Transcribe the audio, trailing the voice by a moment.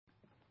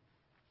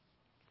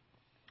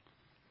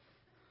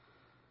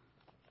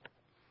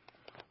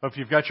Well, if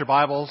you've got your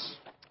Bibles,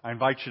 I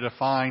invite you to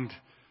find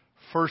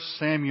 1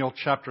 Samuel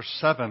chapter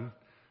 7.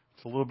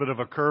 It's a little bit of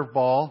a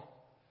curveball.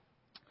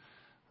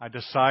 I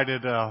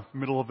decided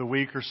middle of the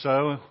week or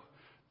so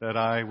that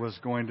I was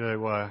going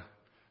to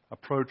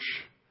approach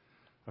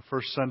the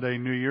first Sunday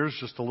New Year's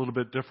just a little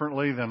bit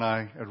differently than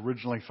I had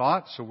originally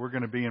thought. So we're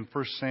going to be in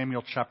 1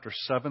 Samuel chapter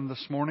 7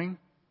 this morning.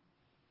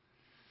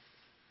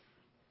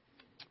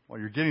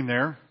 While you're getting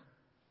there,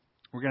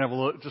 we're going to have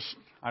a look.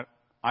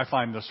 I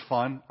find this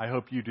fun. I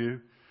hope you do.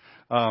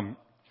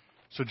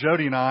 So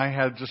Jody and I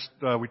had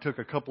we took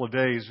a couple of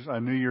days,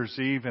 New Year's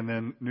Eve and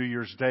then New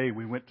Year's Day,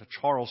 we went to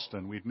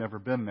Charleston. We'd never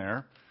been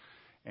there.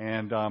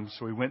 And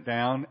so we went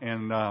down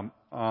and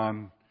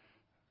on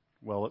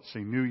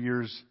New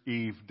Year's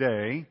Eve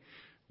day,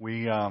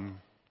 we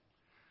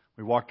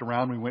walked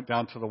around, we went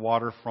down to the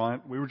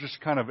waterfront. We were just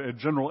kind of a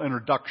general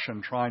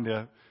introduction, trying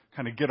to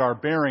kind of get our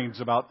bearings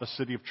about the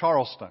city of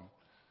Charleston.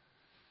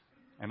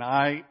 And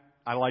I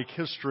like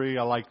history.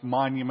 I like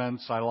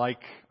monuments. I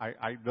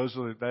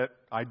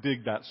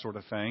dig that sort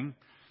of thing.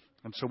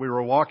 And so we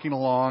were walking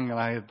along, and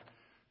I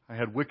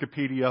had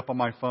Wikipedia up on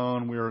my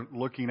phone. We were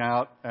looking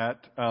out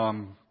at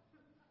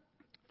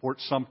Fort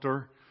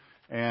Sumter,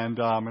 and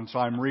so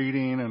I'm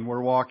reading, and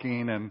we're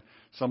walking, and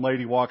some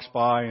lady walks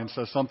by and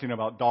says something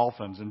about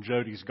dolphins, and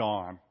Jody's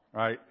gone.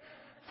 Right?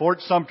 Fort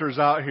Sumter's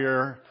out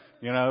here.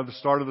 You know, the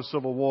start of the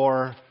Civil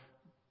War.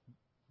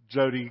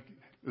 Jody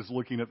is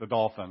looking at the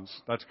dolphins.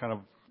 That's kind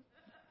of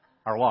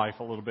our life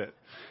a little bit.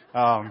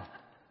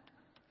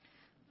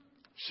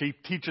 She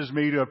teaches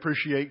me to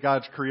appreciate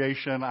God's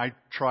creation. I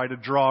try to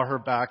draw her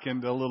back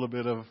into a little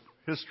bit of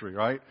history,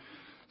 right?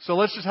 So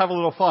let's just have a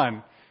little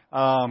fun.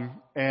 I'm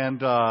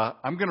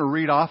going to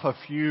read off a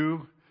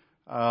few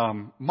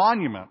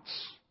monuments,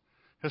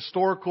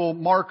 historical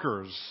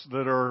markers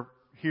that are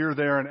here,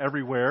 there, and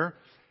everywhere.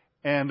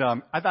 And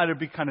I thought it'd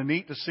be kind of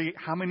neat to see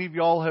how many of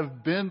y'all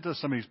have been to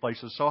some of these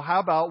places. So how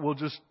about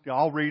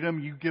I'll read them.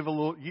 You give a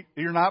little.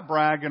 You're not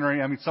bragging or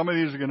anything. I mean, some of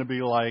these are going to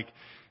be like,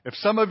 if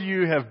some of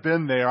you have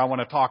been there, I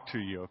want to talk to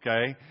you.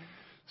 Okay.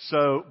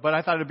 So, but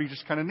I thought it'd be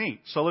just kind of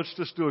neat. So let's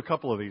just do a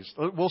couple of these.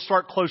 We'll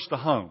start close to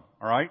home.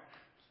 All right.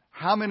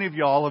 How many of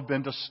y'all have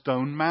been to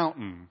Stone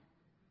Mountain?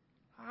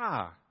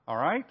 All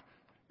right.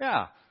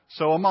 Yeah.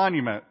 So a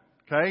monument.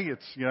 Okay.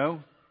 It's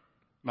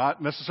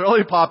not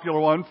necessarily a popular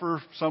one for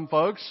some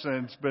folks,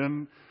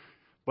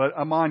 but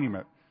a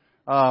monument.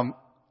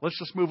 Let's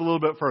just move a little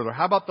bit further.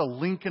 How about the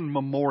Lincoln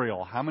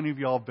Memorial? How many of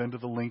y'all have been to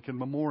the Lincoln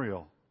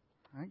Memorial?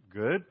 All right,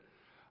 good.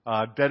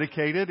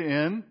 Dedicated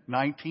in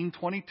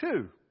 1922.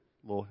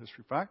 A little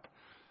history fact.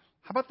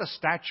 How about the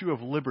Statue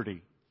of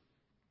Liberty?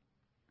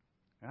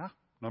 Yeah,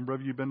 a number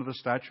of you have been to the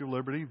Statue of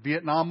Liberty.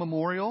 Vietnam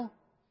Memorial.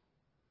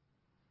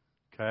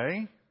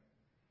 Okay.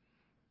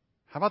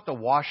 How about the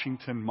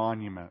Washington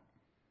Monument?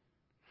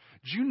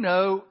 Did you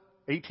know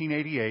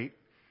 1888?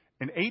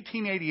 In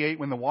 1888,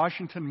 when the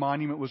Washington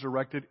Monument was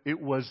erected,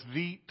 it was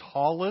the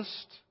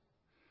tallest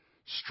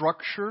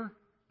structure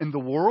in the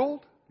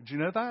world. Did you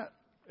know that?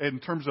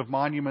 In terms of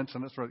monuments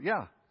and that sort of,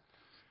 yeah.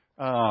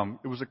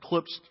 It was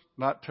eclipsed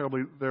not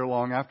terribly there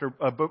long after.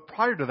 But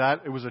prior to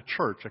that, it was a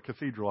church, a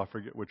cathedral. I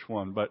forget which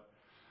one. But,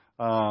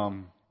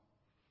 all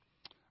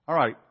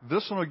right.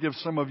 This one will give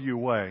some of you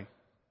away.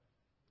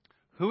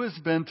 Who has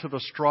been to the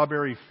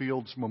Strawberry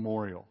Fields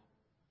Memorial?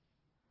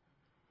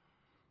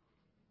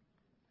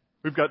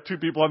 We've got two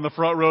people on the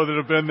front row that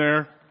have been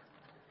there.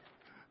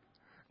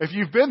 If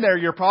you've been there,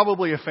 you're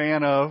probably a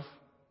fan of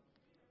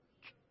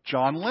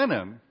John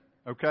Lennon.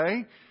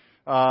 Okay?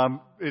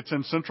 It's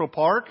in Central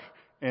Park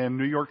in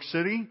New York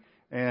City.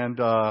 And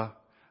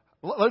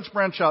let's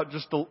branch out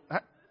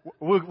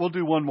we'll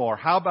do one more.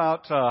 How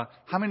about,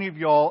 how many of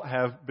y'all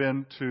have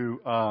been to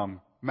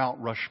Mount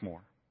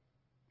Rushmore?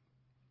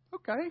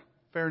 Okay,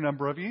 fair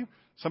number of you.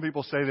 Some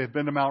people say they've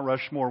been to Mount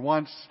Rushmore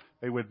once.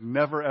 They would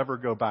never, ever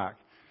go back.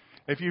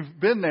 If you've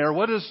been there,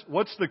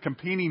 what's the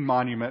competing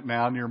monument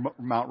now near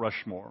Mount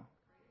Rushmore?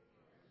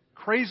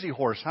 Crazy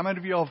Horse. How many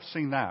of you all have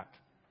seen that?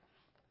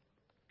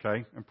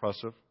 Okay,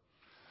 impressive.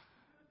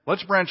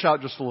 Let's branch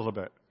out just a little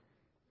bit.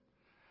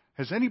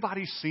 Has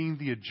anybody seen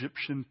the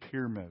Egyptian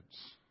pyramids?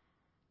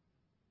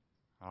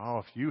 Oh,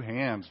 a few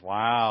hands.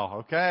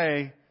 Wow.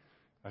 Okay,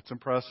 that's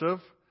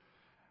impressive.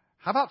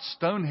 How about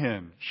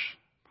Stonehenge?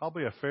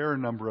 Probably a fair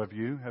number of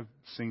you have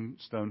seen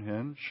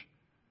Stonehenge.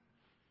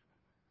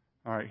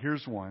 All right,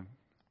 here's one.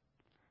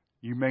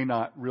 You may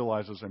not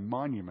realize is a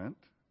monument.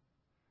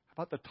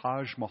 How about the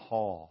Taj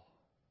Mahal?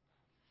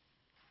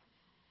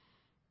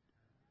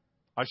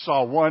 I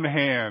saw one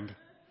hand.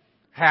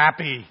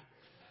 Happy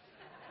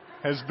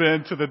has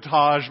been to the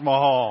Taj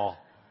Mahal.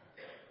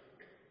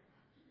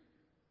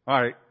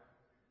 All right.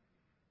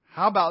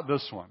 How about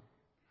this one?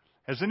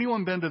 Has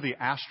anyone been to the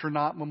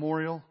Astronaut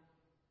Memorial?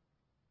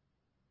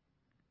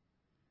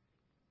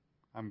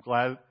 I'm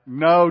glad.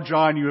 No,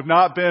 John, you have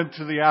not been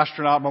to the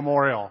Astronaut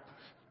Memorial.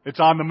 It's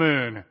on the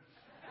moon.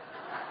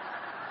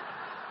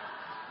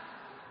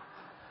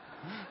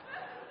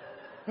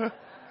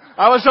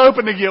 I was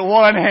hoping to get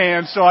one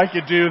hand so I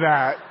could do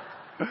that.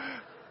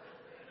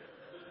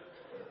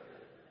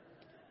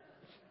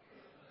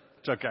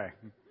 It's okay.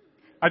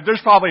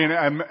 There's probably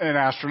an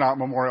astronaut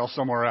memorial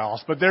somewhere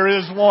else, but there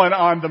is one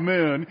on the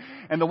moon.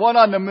 And the one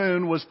on the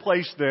moon was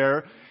placed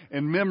there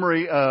in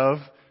memory of,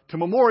 to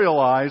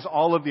memorialize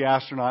all of the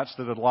astronauts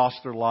that had lost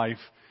their life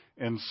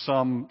in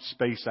some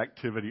space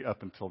activity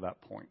up until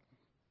that point.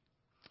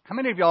 How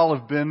many of y'all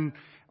have been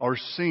or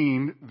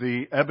seen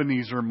the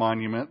Ebenezer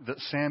monument that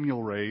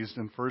Samuel raised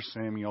in 1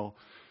 Samuel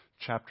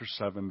chapter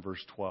 7,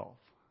 verse 12?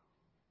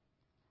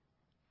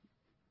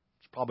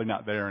 It's probably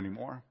not there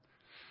anymore.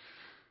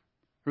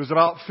 It was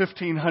about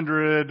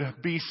 1500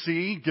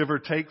 BC, give or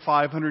take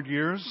 500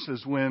 years,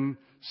 is when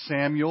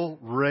Samuel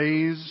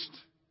raised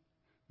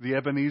the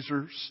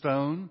Ebenezer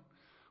stone,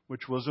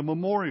 which was a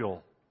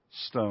memorial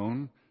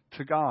stone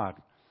to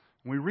God.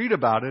 We read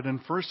about it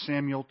in 1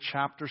 Samuel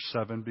chapter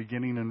 7,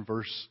 beginning in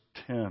verse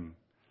 10.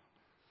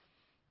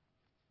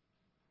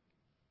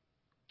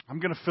 I'm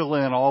going to fill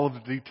in all of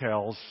the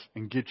details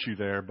and get you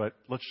there, but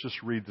let's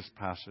just read this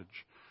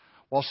passage.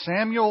 While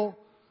Samuel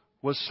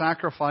was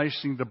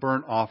sacrificing the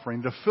burnt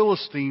offering, the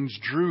Philistines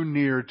drew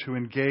near to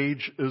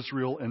engage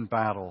Israel in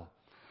battle.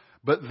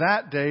 But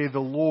that day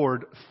the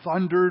Lord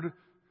thundered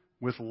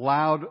with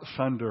loud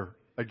thunder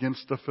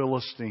against the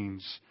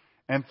Philistines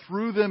and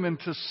threw them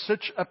into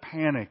such a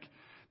panic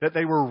that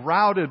they were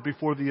routed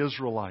before the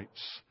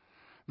Israelites.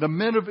 The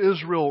men of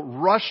Israel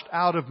rushed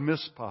out of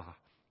Mizpah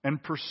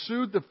and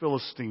pursued the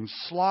Philistines,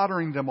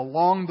 slaughtering them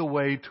along the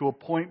way to a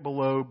point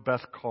below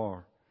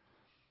Beth-kar.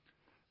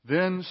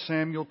 Then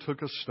Samuel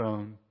took a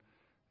stone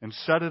and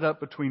set it up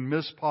between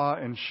Mizpah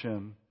and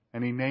Shin,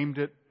 and he named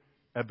it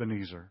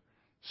Ebenezer,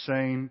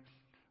 saying,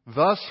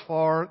 "Thus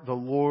far the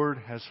Lord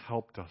has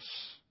helped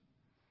us."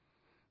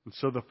 And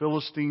so the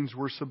Philistines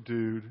were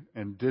subdued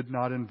and did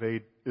not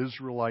invade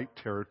Israelite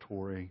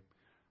territory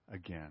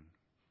again.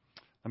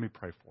 Let me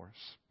pray for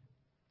us.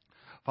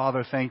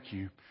 Father, thank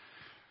you.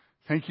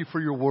 Thank you for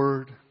your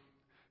word.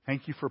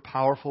 Thank you for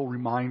powerful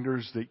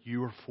reminders that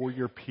you are for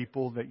your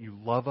people, that you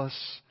love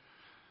us.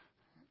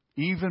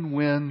 Even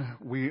when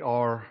we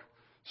are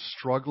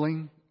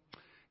struggling,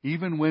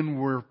 even when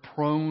we're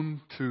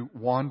prone to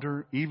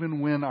wander,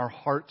 even when our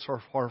hearts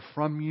are far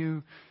from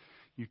you,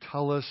 you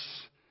tell us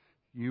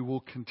you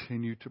will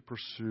continue to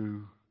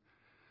pursue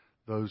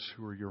those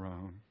who are your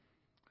own.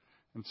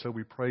 And so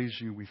we praise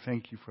you. We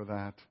thank you for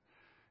that.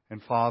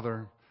 And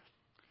Father,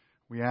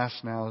 we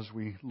ask now as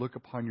we look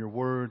upon your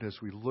word, as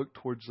we look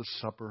towards the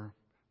supper,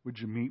 would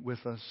you meet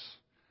with us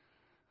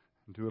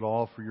and do it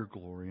all for your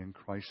glory in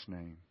Christ's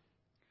name.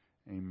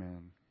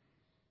 Amen.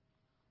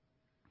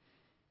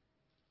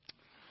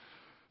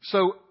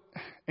 So,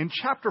 in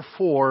chapter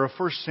 4 of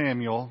 1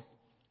 Samuel,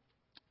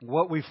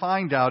 what we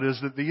find out is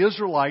that the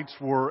Israelites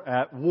were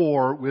at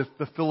war with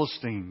the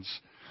Philistines.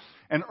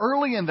 And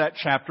early in that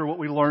chapter, what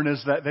we learn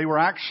is that they were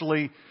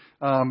actually,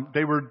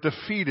 they were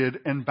defeated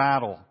in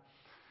battle.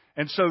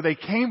 And so they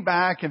came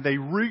back and they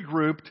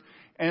regrouped.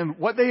 And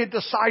what they had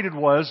decided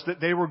was that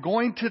they were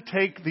going to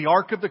take the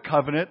Ark of the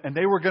Covenant and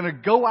they were going to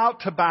go out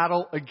to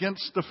battle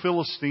against the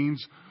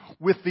Philistines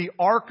with the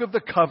Ark of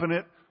the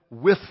Covenant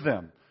with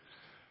them.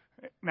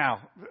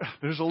 Now,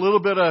 there's a little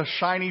bit of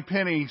shiny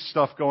penny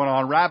stuff going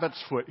on,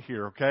 rabbit's foot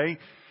here, okay?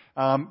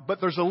 But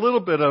there's a little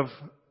bit of,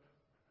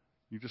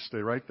 you just stay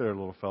right there,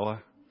 little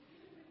fella.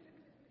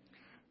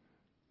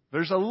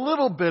 There's a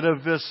little bit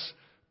of this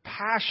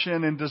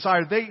passion and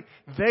desire.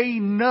 They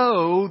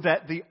know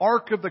that the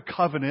Ark of the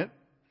Covenant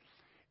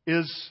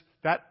is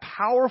that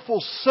powerful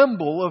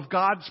symbol of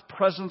God's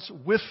presence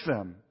with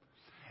them.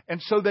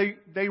 And so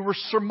they were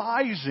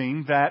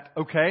surmising that,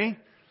 okay,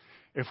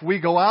 if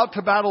we go out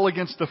to battle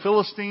against the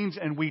Philistines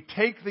and we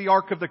take the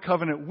Ark of the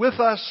Covenant with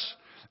us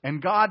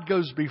and God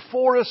goes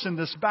before us in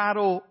this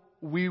battle,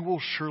 we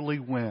will surely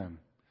win.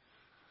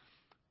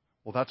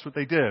 Well, that's what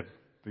they did.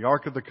 The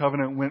Ark of the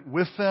Covenant went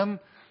with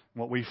them.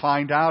 What we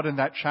find out in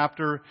that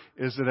chapter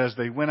is that as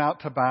they went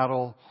out to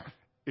battle,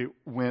 it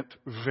went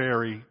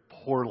very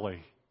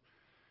poorly.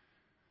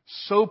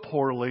 So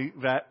poorly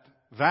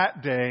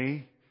that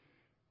day,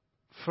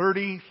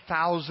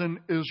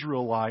 30,000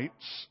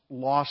 Israelites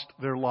lost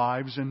their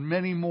lives and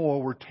many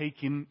more were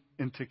taken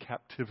into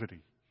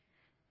captivity.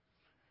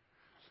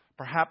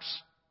 Perhaps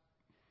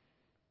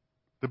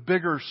the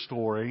bigger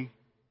story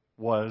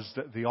was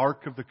that the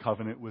Ark of the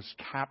Covenant was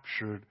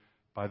captured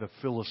by the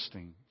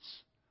Philistines.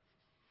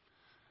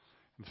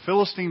 The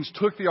Philistines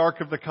took the Ark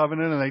of the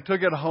Covenant and they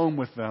took it home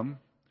with them.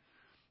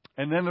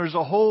 And then there's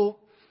a whole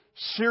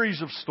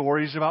series of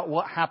stories about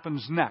what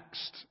happens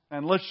next.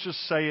 And let's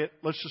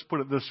just put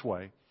it this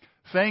way.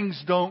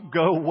 Things don't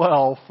go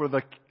well for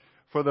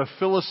the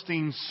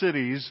Philistine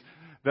cities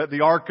that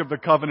the Ark of the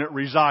Covenant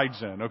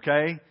resides in,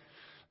 okay?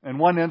 In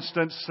one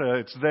instance,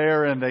 it's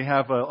there and they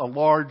have a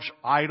large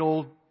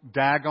idol,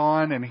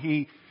 Dagon,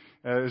 and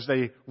as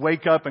they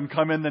wake up and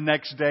come in the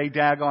next day,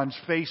 Dagon's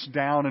face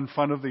down in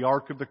front of the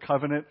Ark of the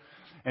Covenant.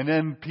 And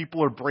then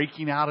people are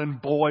breaking out in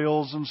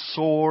boils and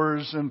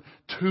sores and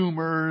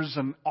tumors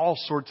and all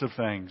sorts of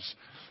things.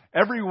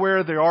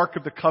 Everywhere the Ark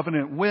of the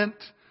Covenant went,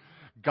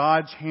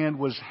 God's hand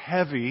was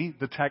heavy,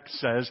 the text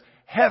says,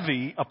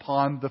 heavy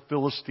upon the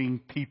Philistine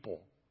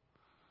people.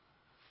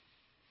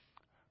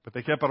 But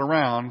they kept it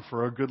around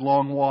for a good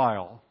long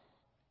while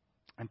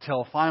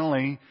until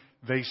finally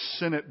they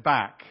sent it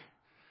back.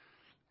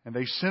 And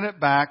they sent it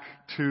back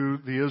to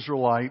the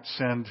Israelites.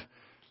 And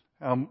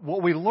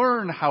what we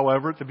learn,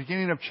 however, at the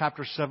beginning of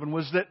chapter 7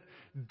 was that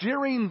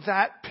during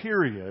that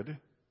period,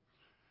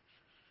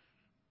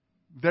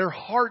 their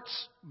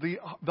hearts, the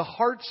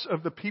hearts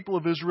of the people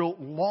of Israel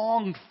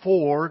longed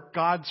for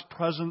God's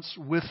presence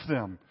with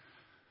them.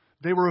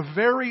 They were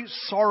very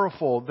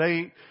sorrowful.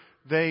 It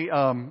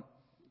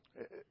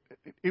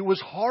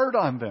was hard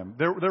on them.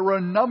 There were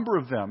a number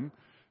of them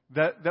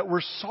that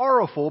were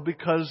sorrowful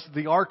because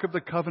the Ark of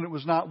the Covenant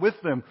was not with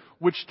them,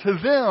 which to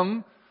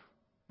them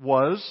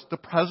was the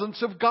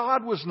presence of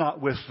God was not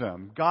with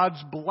them.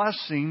 God's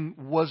blessing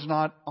was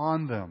not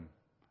on them.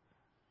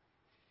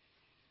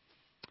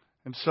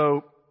 And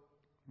so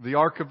the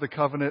Ark of the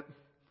Covenant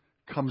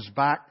comes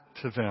back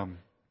to them.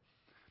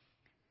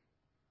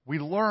 We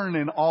learn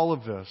in all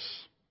of this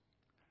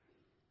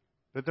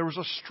that there was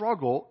a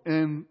struggle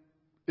in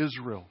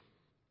Israel.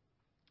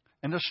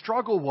 And the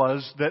struggle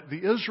was that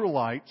the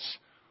Israelites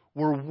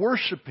were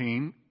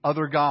worshiping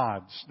other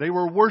gods. They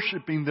were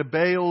worshiping the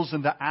Baals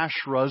and the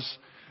Asherahs.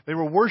 They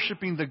were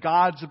worshiping the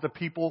gods of the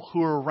people who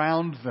were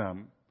around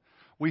them.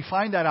 We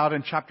find that out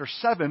in chapter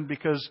 7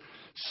 because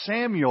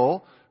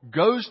Samuel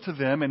goes to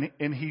them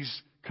and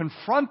he's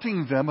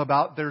confronting them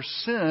about their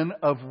sin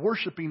of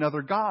worshiping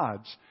other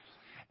gods.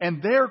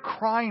 And they're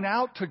crying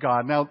out to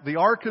God. Now, the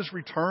ark has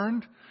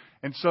returned,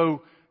 and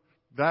so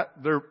that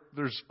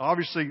there's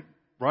obviously,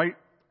 right,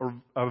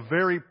 a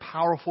very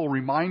powerful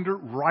reminder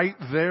right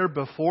there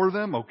before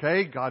them.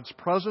 Okay, God's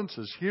presence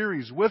is here.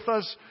 He's with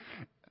us.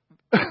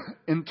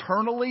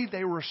 Internally,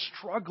 they were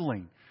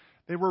struggling.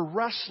 They were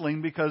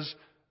wrestling because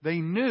they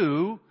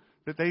knew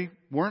that they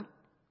weren't,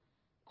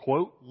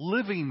 quote,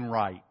 living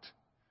right.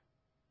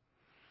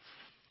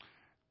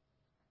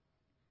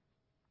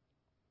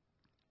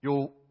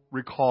 You'll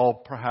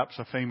recall perhaps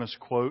a famous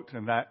quote,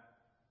 and that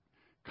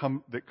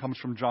comes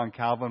from John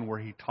Calvin, where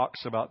he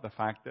talks about the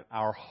fact that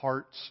our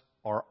hearts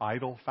are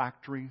idol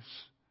factories.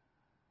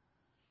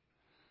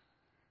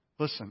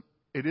 Listen,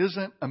 it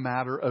isn't a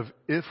matter of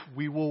if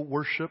we will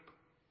worship,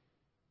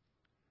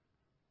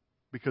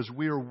 because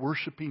we are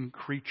worshiping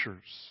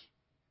creatures.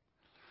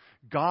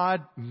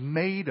 God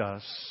made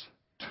us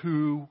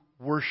to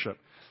worship.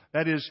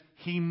 That is,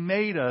 He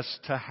made us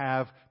to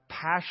have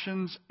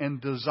passions and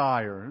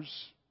desires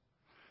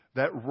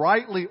that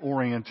rightly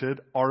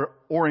are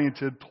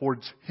oriented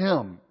towards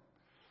Him.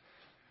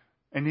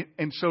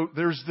 And so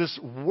there's this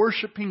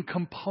worshiping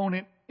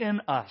component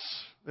in us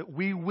that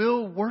we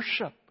will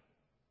worship.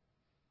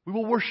 We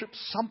will worship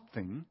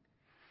something.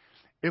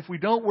 If we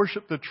don't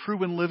worship the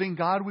true and living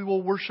God, we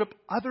will worship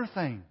other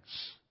things.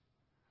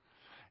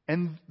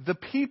 And the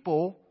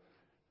people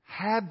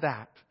had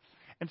that.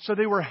 And so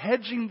they were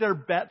hedging their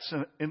bets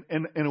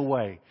in a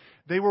way.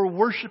 They were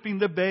worshiping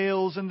the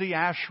Baals and the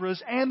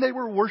Asherahs, and they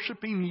were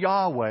worshiping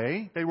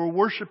Yahweh. They were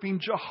worshiping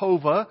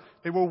Jehovah.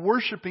 They were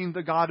worshiping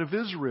the God of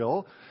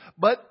Israel.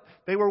 But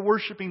they were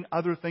worshiping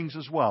other things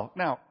as well.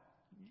 Now,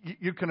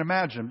 you can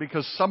imagine,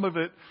 because some of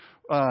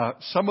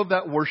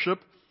that worship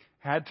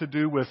had to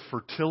do with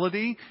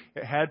fertility.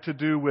 It had to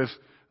do with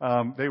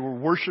they were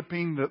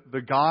worshiping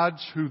the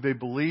gods who they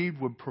believed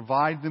would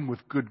provide them with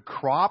good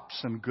crops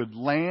and good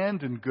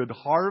land and good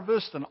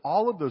harvest and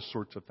all of those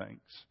sorts of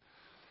things.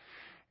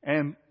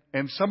 And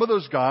some of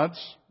those gods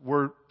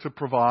were to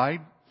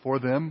provide for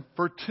them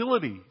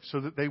fertility so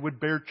that they would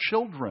bear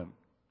children.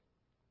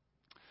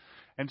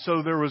 And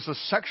so there was a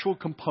sexual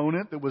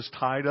component that was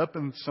tied up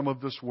in some of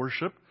this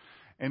worship.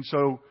 And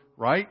so,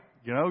 right,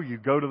 you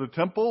go to the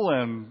temple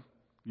and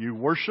you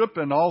worship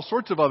and all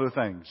sorts of other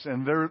things.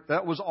 And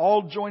that was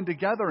all joined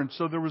together. And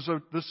so there was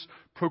this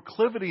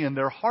proclivity in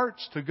their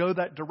hearts to go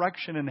that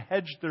direction and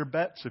hedge their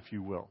bets, if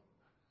you will.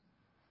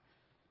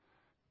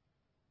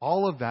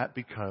 All of that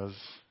because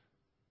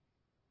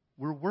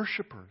we're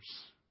worshipers.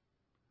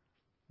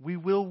 We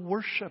will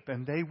worship,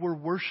 and they were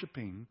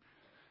worshiping.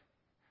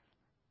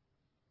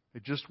 They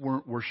just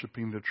weren't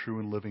worshiping the true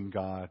and living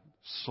God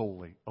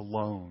solely,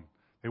 alone.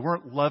 They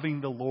weren't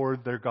loving the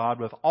Lord their God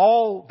with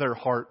all their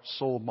heart,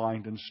 soul,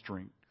 mind, and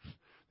strength.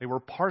 They were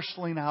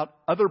parceling out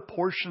other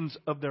portions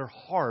of their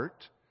heart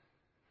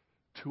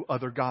to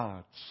other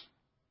gods.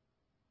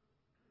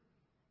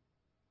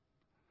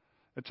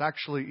 It's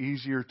actually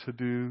easier to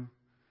do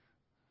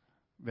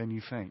than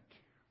you think.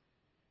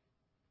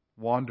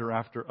 Wander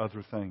after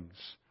other things.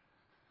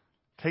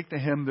 Take the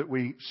hymn that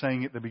we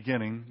sang at the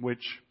beginning,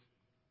 which,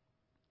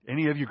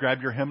 any of you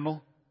grabbed your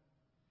hymnal?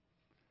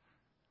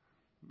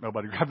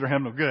 Nobody grabbed their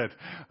hymnal. Good.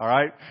 All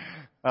right.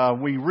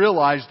 We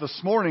realized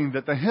this morning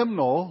that the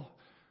hymnal,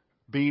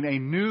 being a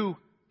new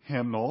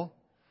hymnal,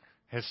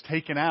 has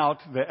taken out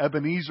the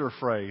Ebenezer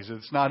phrase.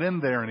 It's not in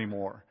there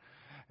anymore.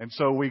 And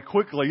so we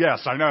quickly,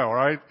 yes, I know,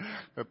 right?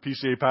 The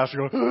PCA pastor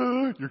goes,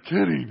 oh, you're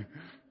kidding.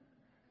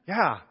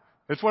 Yeah.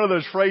 It's one of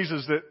those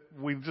phrases that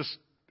we just,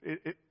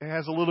 it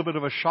has a little bit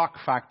of a shock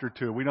factor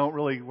to it. We don't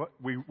really,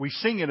 we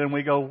sing it and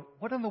we go,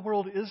 what in the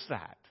world is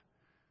that?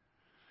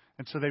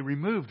 And so they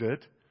removed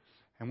it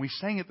and we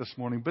sang it this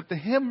morning. But the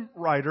hymn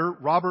writer,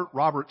 Robert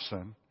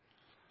Robertson,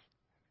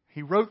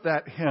 he wrote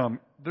that hymn.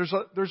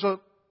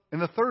 In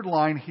the third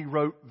line, he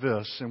wrote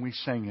this and we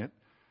sang it.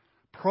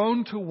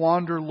 Prone to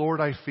wander,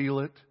 Lord, I feel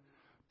it.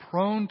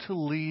 Prone to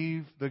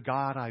leave the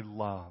God I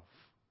love.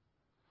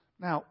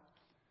 Now,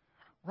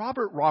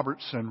 Robert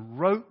Robertson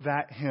wrote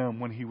that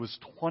hymn when he was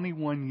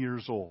 21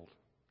 years old.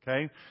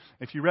 Okay?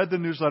 If you read the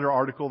newsletter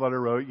article that I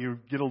wrote, you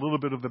get a little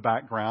bit of the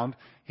background.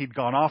 He'd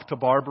gone off to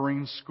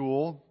barbering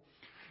school,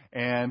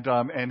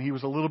 and he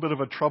was a little bit of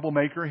a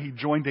troublemaker. He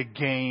joined a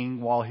gang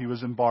while he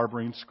was in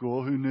barbering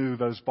school. Who knew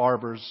those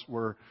barbers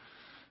were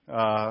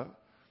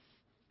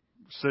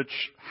such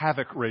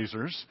havoc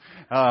raisers?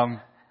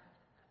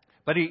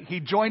 But he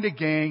joined a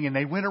gang, and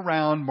they went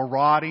around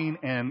marauding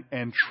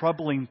and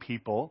troubling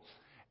people.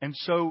 And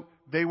so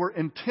they were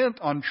intent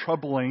on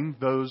troubling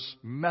those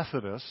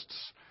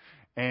Methodists.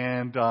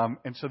 And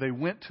so they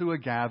went to a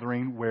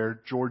gathering where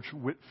George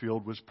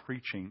Whitefield was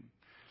preaching.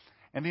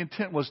 And the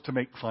intent was to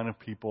make fun of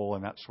people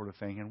and that sort of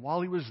thing. And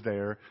while he was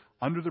there,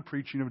 under the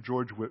preaching of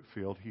George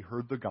Whitefield, he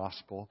heard the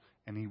gospel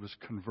and he was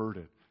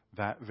converted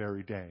that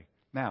very day.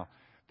 Now,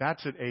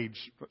 that's at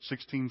age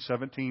 16,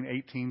 17,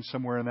 18,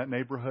 somewhere in that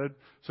neighborhood.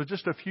 So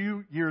just a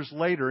few years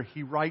later,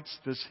 he writes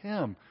this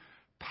hymn,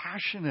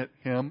 passionate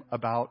hymn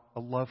about a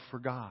love for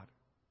God.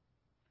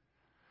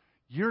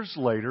 Years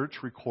later,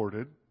 it's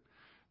recorded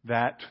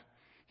that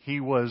he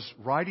was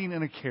riding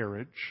in a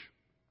carriage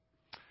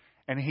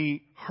and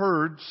he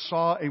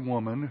saw a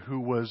woman who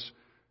was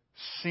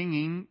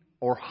singing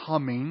or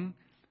humming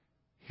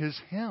his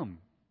hymn.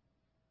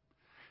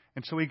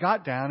 And so he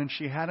got down and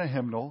she had a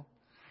hymnal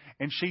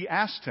and she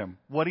asked him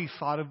what he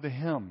thought of the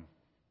hymn.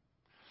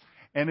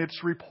 And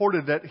it's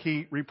reported that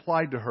he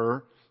replied to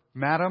her,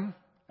 Madam,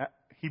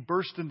 he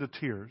burst into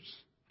tears.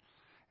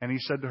 And he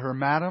said to her,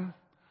 Madam,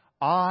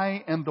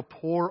 I am the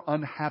poor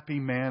unhappy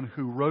man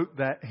who wrote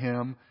that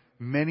hymn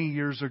many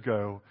years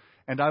ago,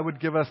 and I would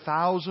give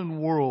 1,000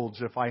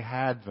 worlds if I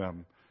had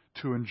them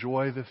to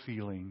enjoy the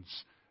feelings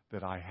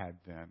that I had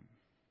then.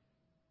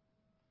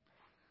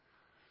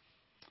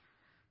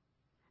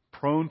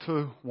 Prone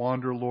to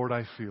wander, Lord,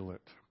 I feel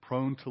it.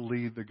 Prone to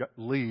leave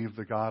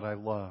the God I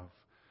love.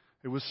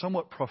 It was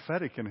somewhat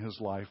prophetic in his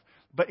life,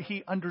 but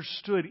he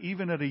understood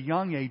even at a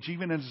young age,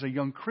 even as a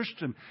young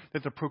Christian,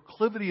 that the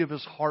proclivity of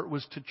his heart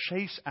was to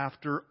chase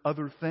after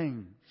other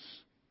things.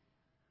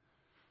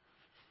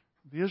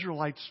 The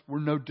Israelites were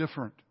no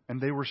different,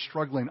 and they were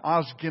struggling.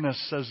 Os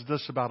Guinness says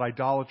this about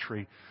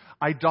idolatry.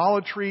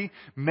 Idolatry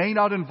may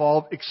not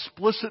involve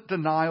explicit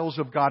denials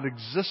of God's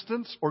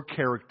existence or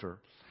character.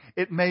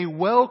 It may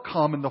well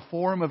come in the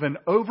form of an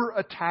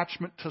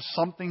over-attachment to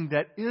something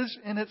that is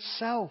in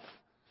itself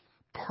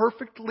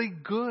perfectly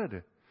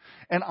good.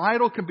 An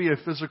idol can be a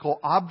physical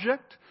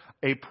object,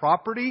 a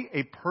property,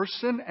 a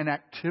person, an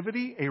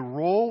activity, a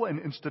role, an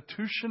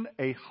institution,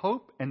 a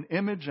hope, an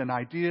image, an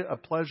idea, a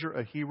pleasure,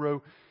 a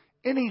hero,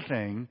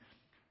 anything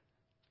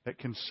that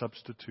can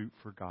substitute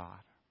for God.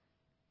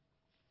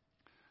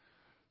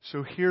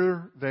 So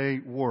here they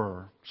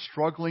were,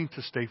 struggling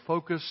to stay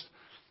focused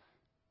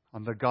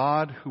on the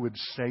God who had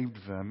saved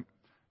them,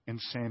 and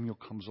Samuel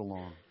comes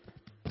along.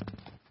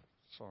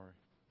 Sorry.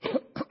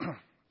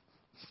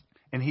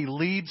 And he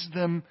leads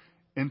them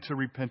into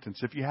repentance.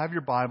 If you have your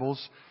Bibles,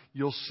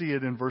 you'll see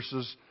it in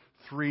verses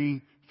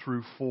 3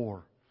 through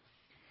 4.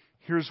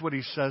 Here's what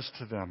he says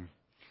to them.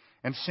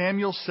 And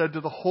Samuel said to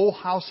the whole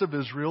house of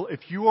Israel, if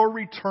you are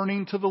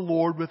returning to the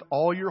Lord with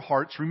all your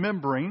hearts,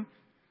 remember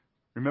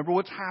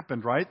what's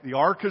happened, right? The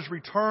ark has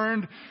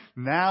returned.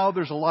 Now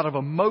there's a lot of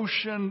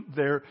emotion.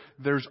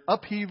 There's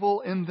upheaval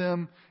in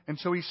them. And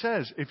so he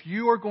says, if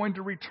you are going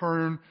to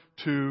return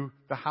to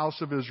the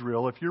house of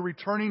Israel, if you're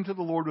returning to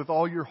the Lord with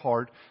all your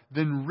heart,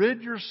 then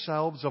rid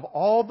yourselves of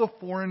all the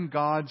foreign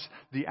gods,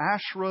 the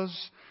Asherahs,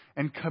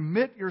 and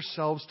commit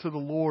yourselves to the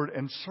Lord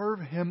and serve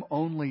Him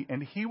only,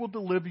 and He will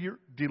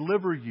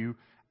deliver you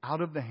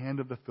out of the hand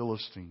of the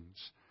Philistines.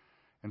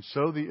 And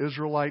so the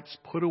Israelites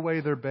put away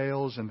their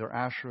Baals and their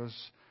Asherahs,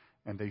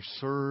 and they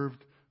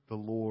served the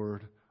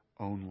Lord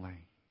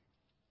only.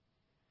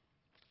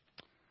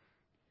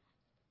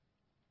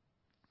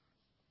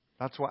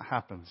 That's what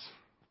happens.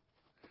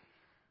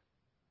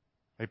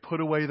 They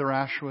put away their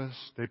Asherahs.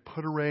 They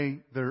put away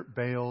their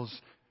Baals.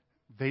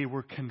 They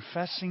were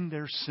confessing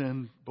their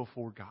sin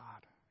before God.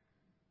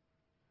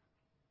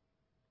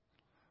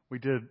 We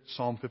did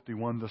Psalm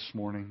 51 this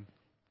morning.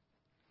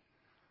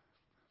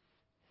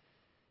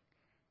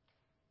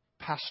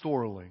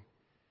 Pastorally,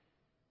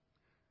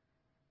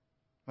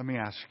 let me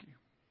ask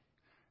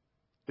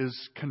you,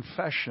 is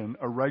confession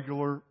a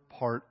regular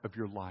part of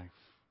your life?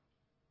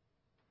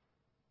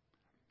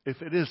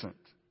 If it isn't,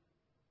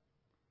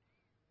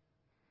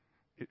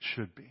 it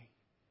should be.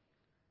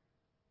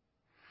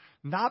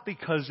 Not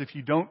because if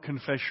you don't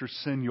confess your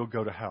sin, you'll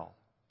go to hell.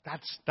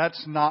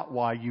 That's not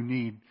why you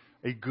need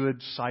a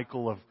good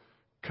cycle of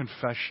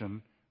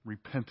confession,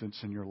 repentance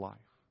in your life.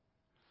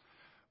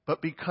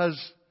 but because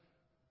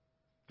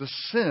the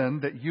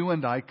sin that you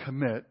and I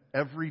commit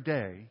every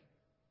day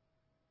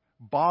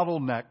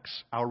bottlenecks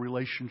our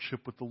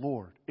relationship with the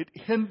Lord. It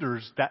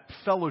hinders that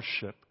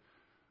fellowship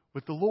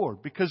with the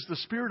Lord because the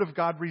Spirit of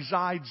God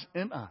resides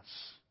in us.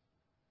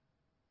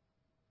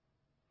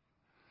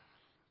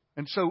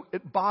 And so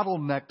it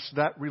bottlenecks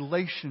that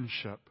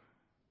relationship.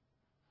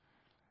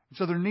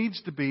 So there needs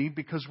to be,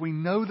 because we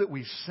know that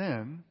we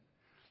sin,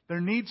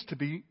 there needs to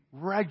be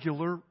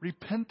regular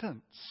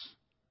repentance.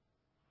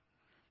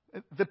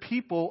 The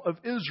people of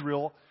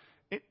Israel,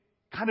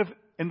 kind of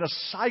in the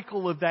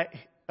cycle of that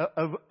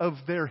of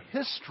their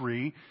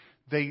history,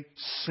 they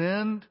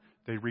sinned,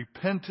 they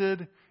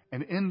repented,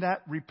 and in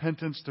that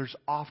repentance, there's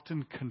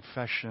often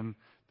confession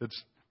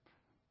that's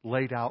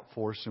laid out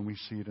for us, and we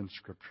see it in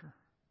Scripture.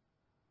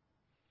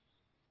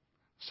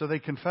 So they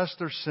confess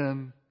their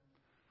sin.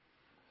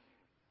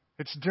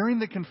 It's during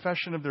the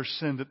confession of their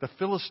sin that the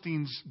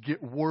Philistines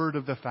get word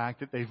of the fact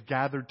that they've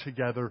gathered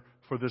together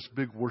for this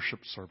big worship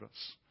service.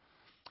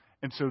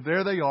 And so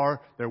there they are.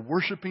 They're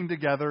worshiping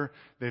together.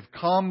 They've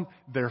come.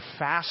 They're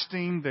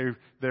fasting.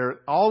 They're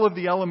all of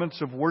the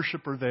elements of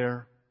worship are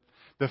there.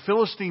 The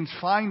Philistines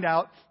find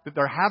out that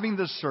they're having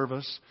this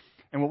service.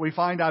 And what we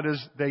find out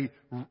is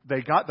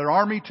they got their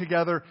army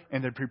together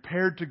and they're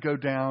prepared to go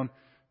down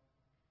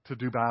to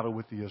do battle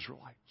with the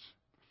Israelites.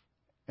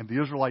 And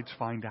the Israelites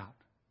find out.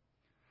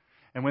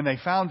 And when they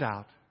found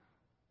out,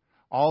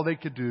 all they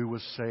could do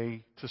was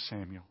say to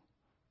Samuel,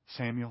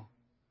 Samuel,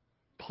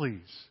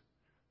 please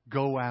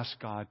go ask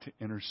God to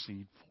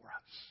intercede for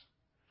us.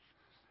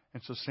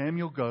 And so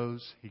Samuel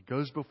goes. He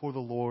goes before the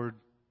Lord.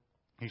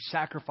 He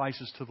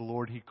sacrifices to the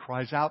Lord. He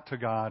cries out to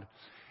God.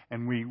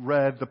 And we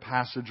read the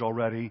passage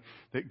already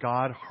that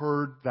God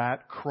heard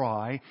that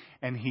cry.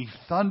 And He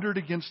thundered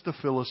against the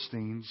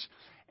Philistines.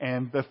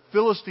 And the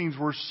Philistines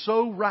were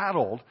so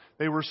rattled.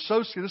 They were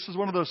so scared. This is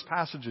one of those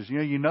passages.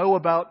 You know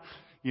about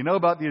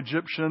the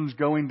Egyptians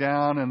going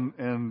down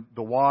and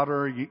the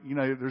water. You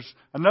know, there's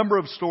a number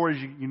of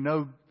stories. You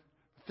know,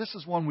 this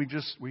is one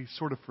we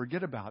sort of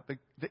forget about.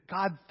 That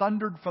God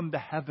thundered from the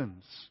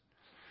heavens,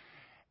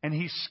 and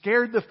He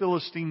scared the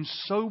Philistines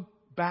so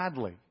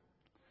badly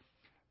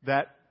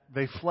that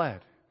they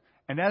fled.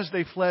 And as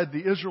they fled,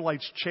 the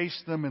Israelites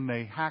chased them and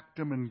they hacked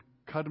them and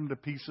cut them to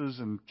pieces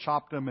and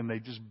chopped them, and they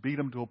just beat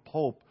them to a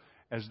pulp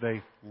as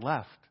they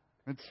left.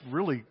 It's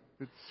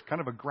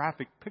kind of a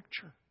graphic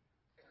picture.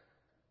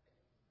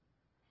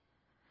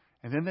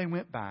 And then they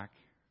went back,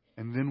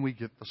 and then we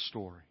get the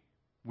story.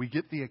 We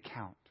get the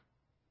account.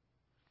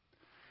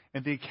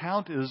 And the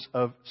account is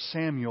of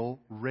Samuel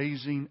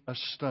raising a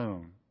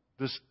stone,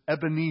 this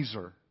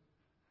Ebenezer.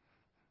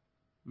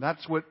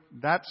 That's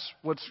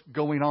what's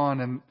going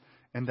on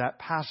in that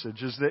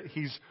passage, is that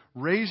he's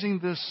raising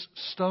this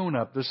stone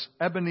up, this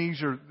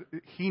Ebenezer.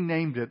 He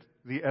named it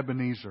the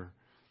Ebenezer.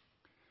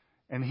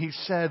 And he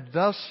said,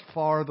 thus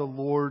far the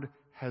Lord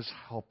has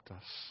helped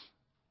us.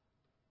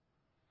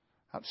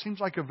 That seems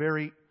like a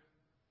very...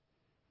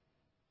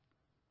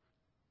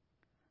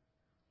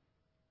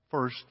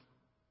 First,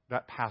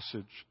 that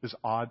passage is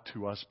odd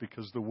to us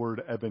because the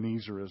word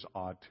Ebenezer is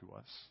odd to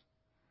us.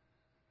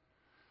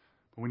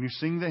 But when you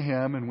sing the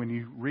hymn and when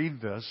you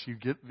read this, you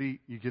get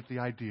the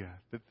idea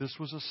that this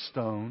was a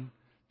stone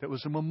that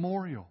was a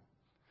memorial.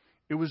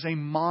 It was a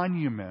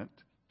monument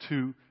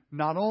to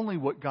not only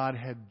what God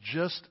had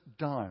just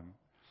done.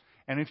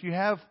 And if you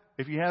have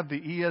the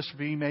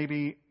ESV,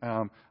 maybe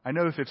I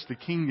know if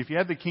you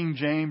have the King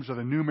James or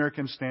the New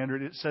American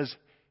Standard, it says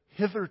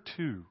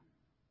hitherto.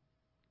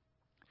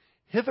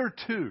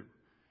 Hitherto.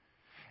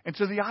 And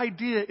so the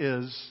idea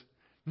is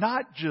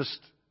not just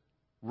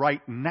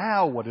right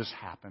now what has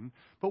happened,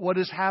 but what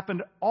has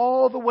happened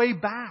all the way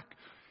back.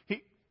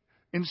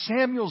 In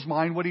Samuel's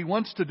mind, what he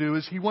wants to do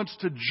is he wants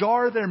to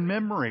jar their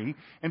memory,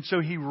 and so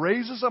he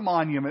raises a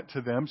monument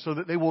to them so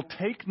that they will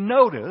take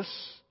notice.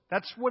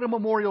 That's what a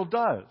memorial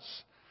does.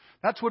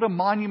 That's what a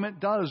monument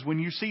does. When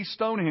you see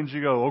Stonehenge,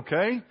 you go,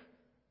 okay,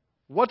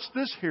 what's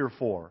this here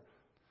for?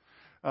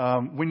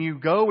 When you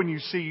go and you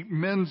see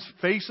men's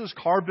faces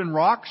carved in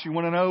rocks, you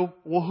want to know,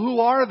 well, who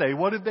are they?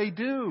 What did they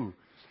do?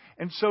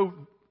 And so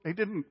they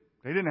didn't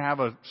have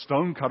a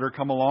stone cutter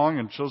come along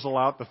and chisel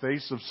out the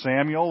face of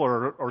Samuel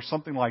or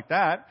something like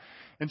that.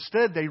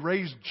 Instead, they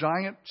raised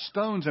giant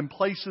stones in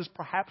places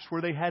perhaps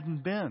where they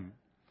hadn't been.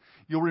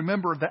 You'll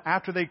remember that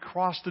after they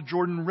crossed the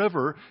Jordan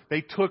River,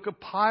 they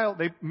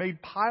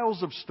made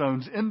piles of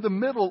stones in the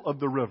middle of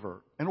the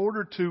river in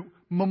order to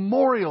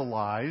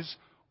memorialize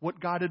what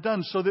God had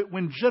done, so that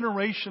when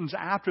generations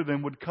after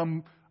them would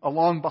come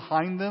along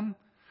behind them,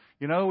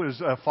 as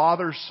a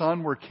father,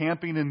 son were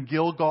camping in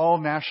Gilgal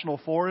National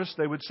Forest,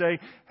 they would say,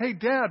 hey,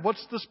 Dad,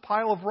 what's this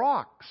pile of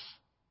rocks?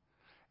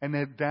 And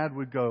then Dad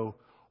would go,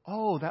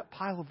 oh, that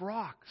pile of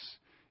rocks.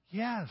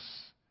 Yes.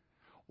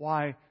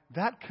 Why,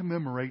 that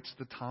commemorates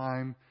the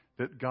time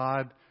that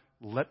God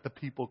let the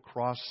people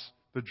cross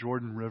the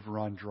Jordan River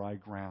on dry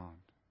ground.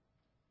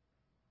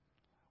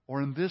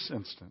 Or in this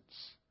instance,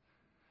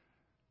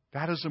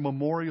 that is a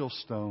memorial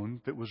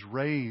stone that was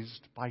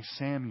raised by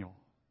Samuel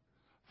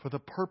for the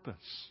purpose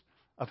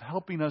of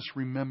helping us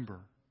remember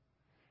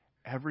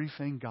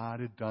everything God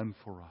had done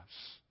for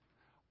us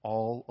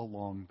all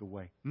along the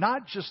way.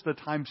 Not just the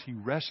times He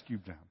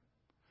rescued them.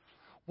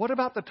 What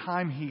about the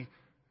times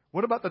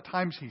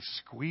He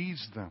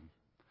squeezed them?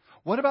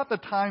 What about the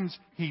times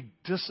He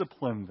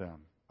disciplined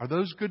them? Are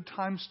those good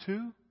times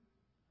too?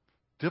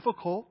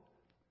 Difficult,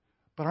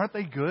 but aren't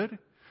they good?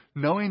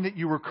 Knowing that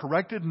you were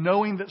corrected,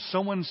 knowing that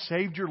someone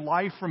saved your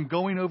life from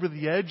going over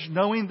the edge,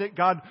 knowing that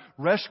God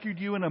rescued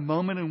you in a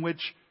moment in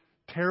which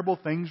terrible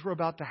things were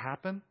about to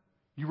happen.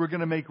 You were going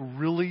to make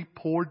really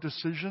poor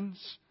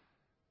decisions.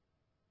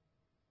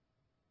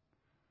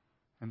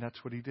 And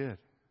that's what He did.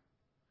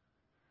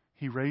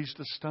 He raised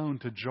a stone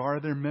to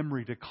jar their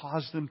memory, to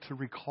cause them to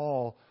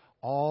recall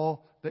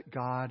all that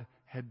God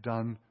had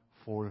done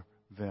for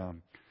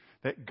them.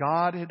 That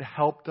God had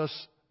helped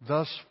us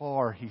thus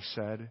far, He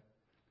said.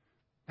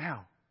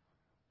 Now,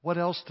 what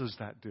else does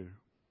that do?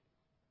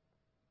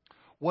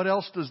 What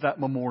else does that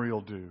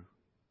memorial do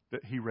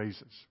that He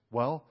raises?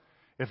 Well,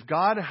 if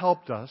God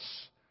helped us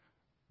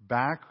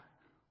back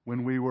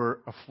when we were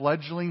a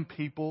fledgling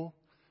people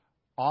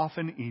off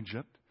in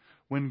Egypt,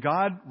 when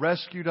God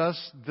rescued us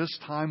this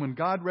time, when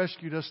God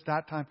rescued us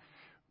that time,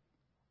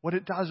 what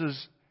it does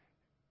is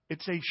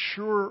it's a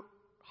sure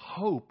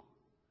hope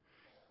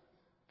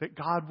that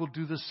God will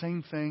do the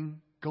same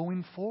thing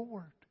going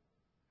forward.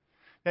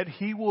 That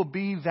He will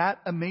be that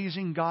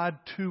amazing God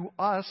to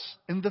us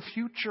in the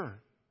future.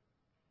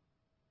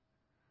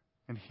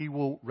 And He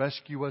will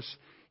rescue us.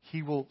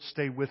 He will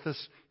stay with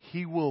us.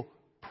 He will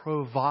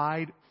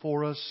provide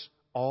for us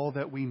all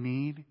that we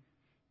need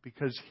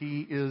because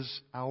He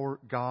is our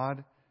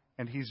God.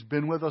 And He's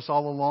been with us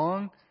all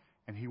along.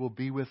 And He will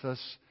be with us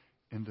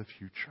in the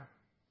future.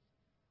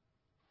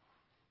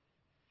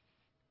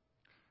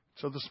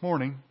 So this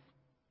morning,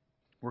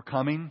 we're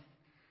coming.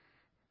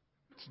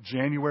 It's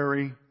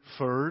January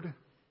 3rd.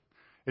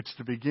 It's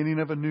the beginning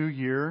of a new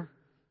year.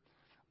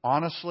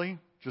 Honestly,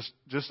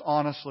 just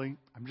honestly,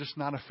 I'm just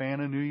not a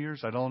fan of New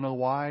Year's. I don't know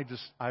why.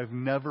 I've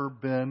never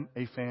been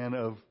a fan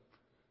of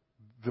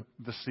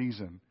the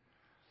season.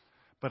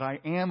 But I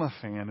am a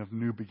fan of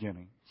new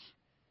beginnings.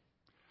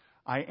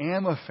 I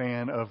am a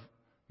fan of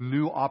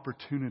new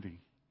opportunity.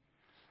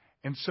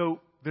 And so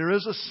there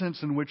is a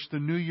sense in which the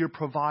new year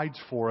provides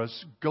for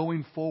us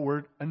going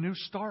forward a new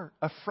start,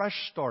 a fresh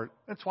start.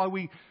 That's why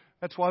we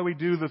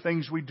do the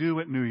things we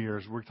do at New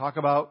Year's. We talk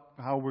about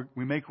how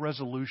we make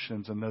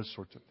resolutions and those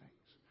sorts of things.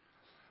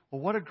 Well,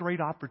 what a great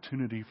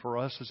opportunity for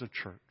us as a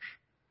church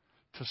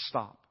to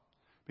stop.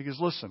 Because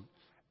listen,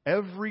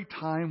 every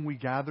time we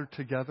gather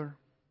together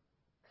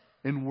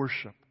in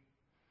worship,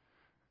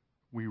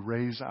 we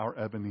raise our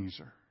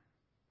Ebenezer.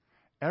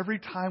 Every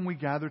time we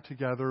gather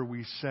together,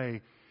 we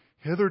say,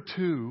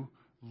 hitherto,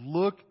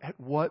 look at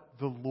what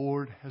the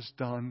Lord has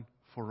done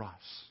for us.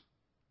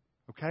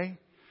 Okay?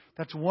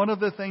 That's one of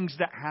the things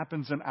that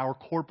happens in our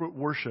corporate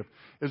worship,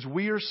 is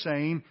we are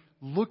saying,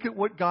 look at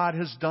what God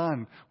has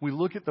done. We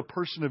look at the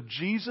person of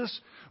Jesus.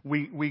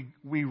 We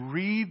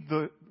read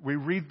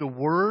the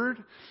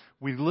Word.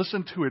 We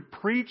listen to it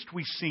preached.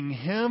 We sing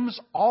hymns,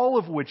 all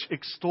of which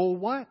extol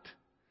what?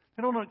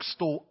 They don't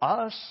extol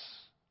us.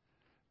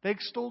 They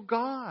extol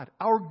God,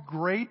 our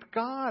great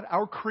God,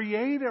 our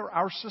Creator,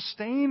 our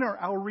Sustainer,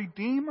 our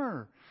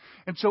Redeemer.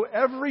 And so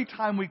every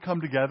time we come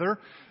together,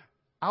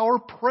 our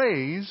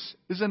praise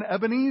is an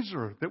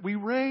Ebenezer that we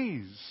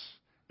raise.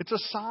 It's a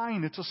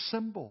sign, it's a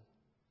symbol.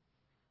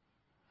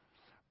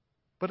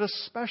 But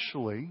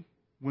especially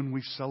when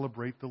we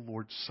celebrate the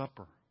Lord's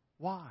Supper.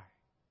 Why?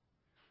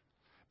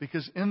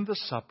 Because in the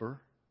supper,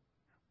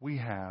 we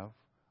have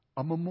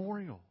a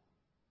memorial.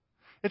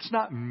 It's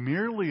not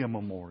merely a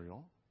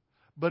memorial,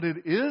 but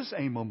it is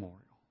a memorial.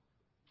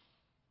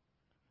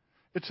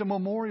 It's a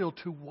memorial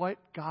to what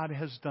God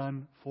has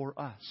done for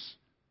us.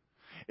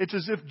 It's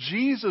as if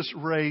Jesus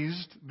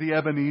raised the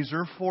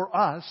Ebenezer for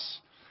us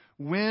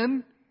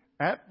when,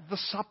 at the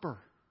supper,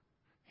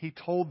 He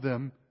told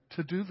them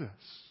to do this.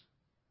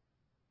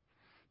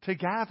 To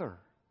gather,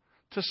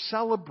 to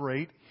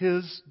celebrate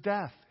His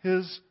death,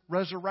 His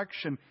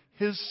resurrection,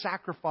 His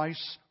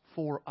sacrifice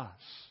for us.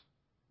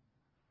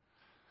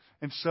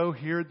 And so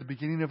here at the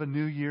beginning of a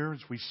new year, as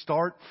we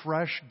start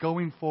fresh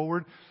going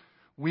forward,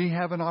 we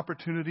have an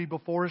opportunity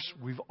before us.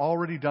 We've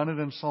already done it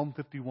in Psalm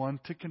 51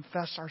 to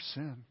confess our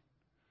sin.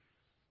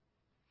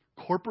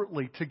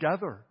 Corporately,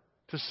 together,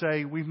 to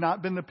say we've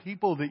not been the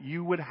people that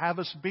you would have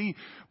us be.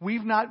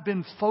 We've not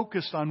been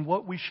focused on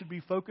what we should be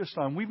focused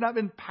on. We've not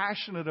been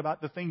passionate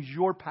about the things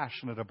you're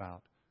passionate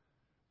about.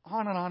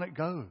 On and on it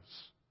goes.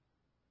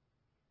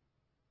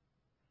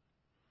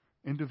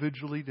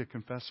 Individually, to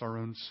confess our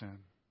own sin.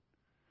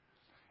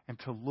 And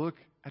to look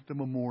at the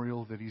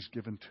memorial that He's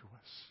given to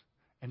us.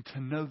 And to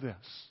know this.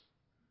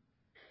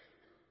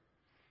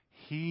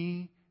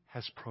 He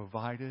has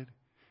provided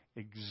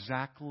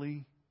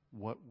exactly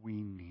what we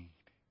need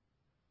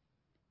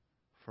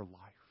for life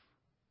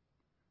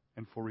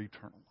and for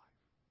eternal life.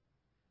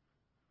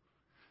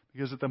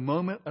 Because at the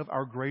moment of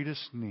our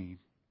greatest need,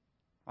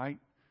 right,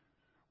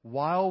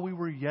 while we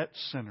were yet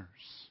sinners,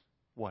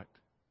 what?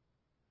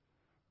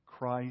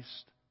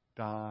 Christ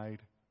died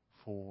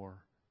for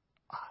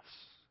us.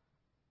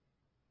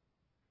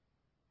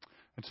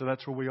 And so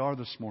that's where we are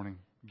this morning,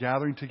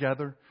 gathering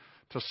together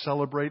to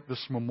celebrate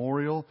this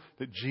memorial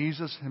that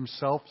Jesus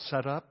Himself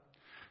set up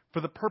for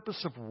the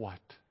purpose of what?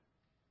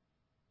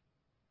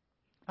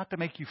 Not to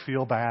make you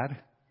feel bad,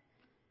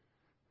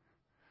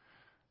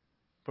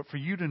 but for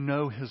you to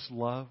know His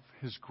love,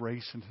 His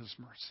grace, and His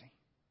mercy.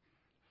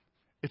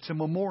 It's a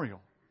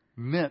memorial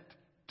meant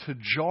to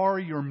jar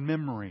your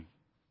memory,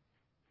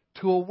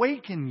 to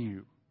awaken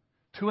you,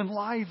 to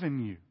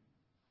enliven you,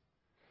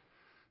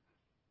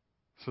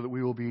 so that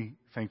we will be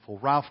thankful.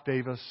 Ralph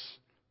Davis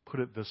put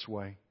it this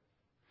way: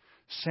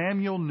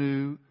 Samuel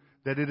knew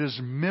that it is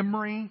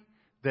memory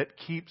that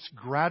keeps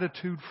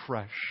gratitude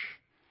fresh,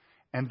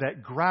 and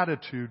that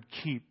gratitude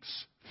keeps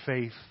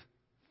faith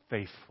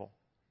faithful.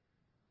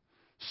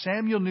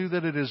 Samuel knew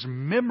that it is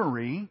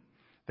memory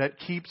that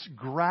keeps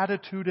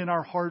gratitude in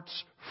our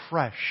hearts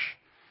fresh,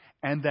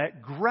 and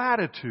that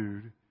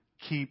gratitude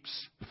keeps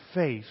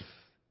faith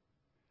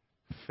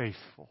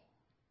faithful.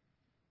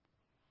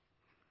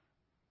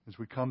 As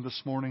we come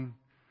this morning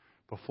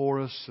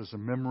before us as a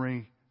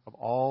memory of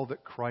all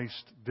that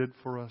Christ did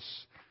for us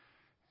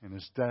in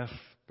His death,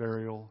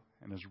 burial,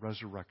 and His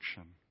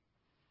resurrection,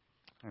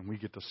 and we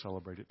get to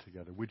celebrate it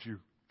together. Would you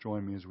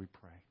join me as we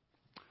pray?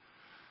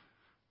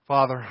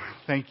 Father,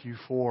 thank You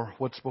for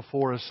what's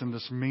before us in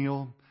this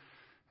meal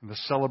and the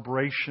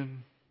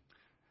celebration.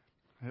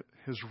 It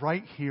is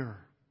right here,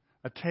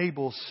 a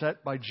table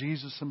set by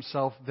Jesus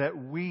Himself, that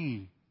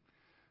we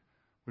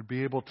would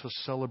be able to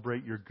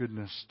celebrate Your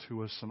goodness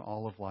to us in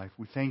all of life.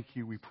 We thank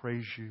You. We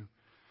praise You.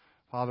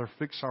 Father,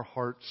 fix our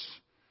hearts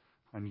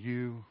on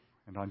You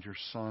and on Your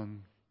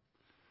Son,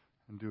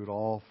 and do it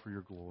all for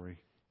Your glory.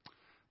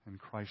 In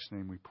Christ's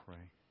name we pray.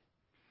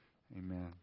 Amen.